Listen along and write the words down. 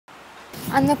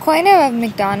On the corner of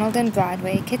McDonald and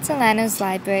Broadway, Kitsilano's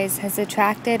Libraries has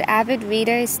attracted avid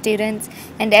readers, students,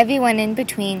 and everyone in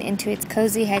between into its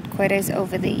cozy headquarters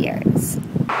over the years.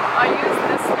 I use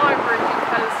this library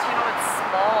because, it's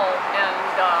small and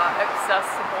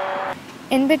accessible.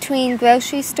 In between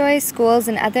grocery stores, schools,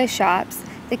 and other shops,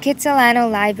 the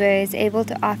Kitsilano Library is able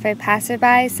to offer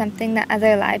passersby something that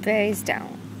other libraries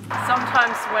don't.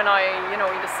 Sometimes when I,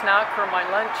 eat a snack or my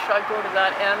lunch, I go to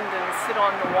that end and sit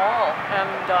on the wall,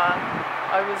 and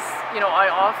I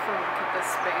often look at this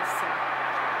space,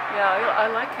 and I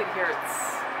like it here.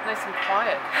 It's nice and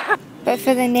quiet. But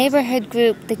for the neighborhood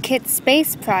group, the Kit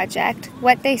Space Project,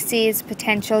 what they see is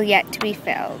potential yet to be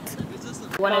filled.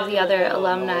 One of the other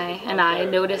alumni and I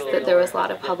noticed that there was a lot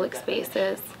of public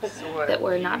spaces that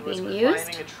were not being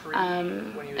used,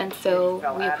 and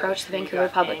so we approached the Vancouver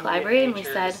Public Library and we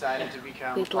said,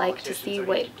 we'd like to see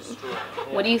what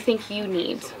do you think you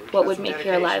need? What would make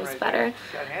your lives better?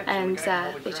 And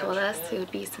they told us it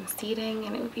would be some seating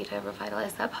and it would be to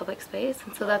revitalize that public space,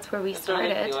 and so that's where we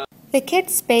started. The Kit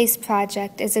Space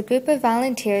Project is a group of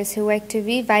volunteers who work to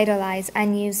revitalize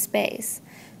unused space.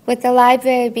 With the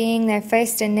library being their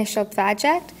first initial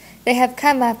project, they have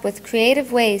come up with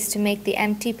creative ways to make the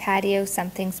empty patio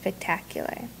something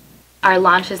spectacular. Our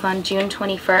launch is on June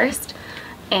 21st,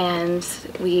 and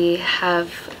we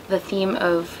have the theme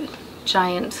of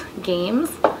giant games.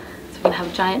 So we're going to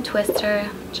have giant twister,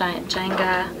 giant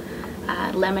Jenga,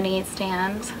 lemonade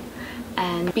stand.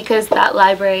 And because that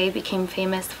library became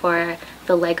famous for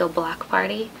the Lego block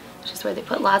party, which is where they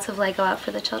put lots of Lego out for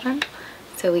the children,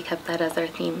 so we kept that as our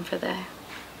theme for the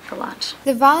launch.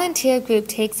 The volunteer group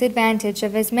takes advantage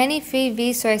of as many free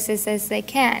resources as they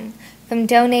can, from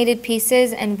donated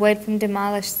pieces and wood from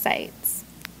demolished sites.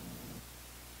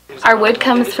 Our wood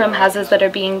comes from houses that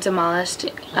are being demolished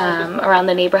around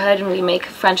the neighborhood, and we make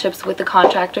friendships with the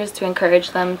contractors to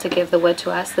encourage them to give the wood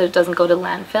to us so it doesn't go to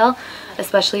landfill,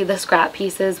 especially the scrap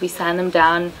pieces. We sand them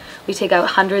down. We take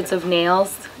out hundreds of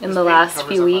nails in the last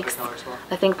few weeks.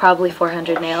 I think probably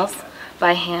 400 nails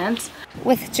by hand.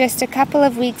 With just a couple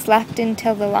of weeks left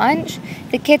until the launch,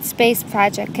 the Kit Space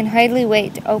Project can hardly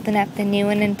wait to open up the new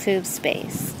and improved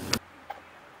space.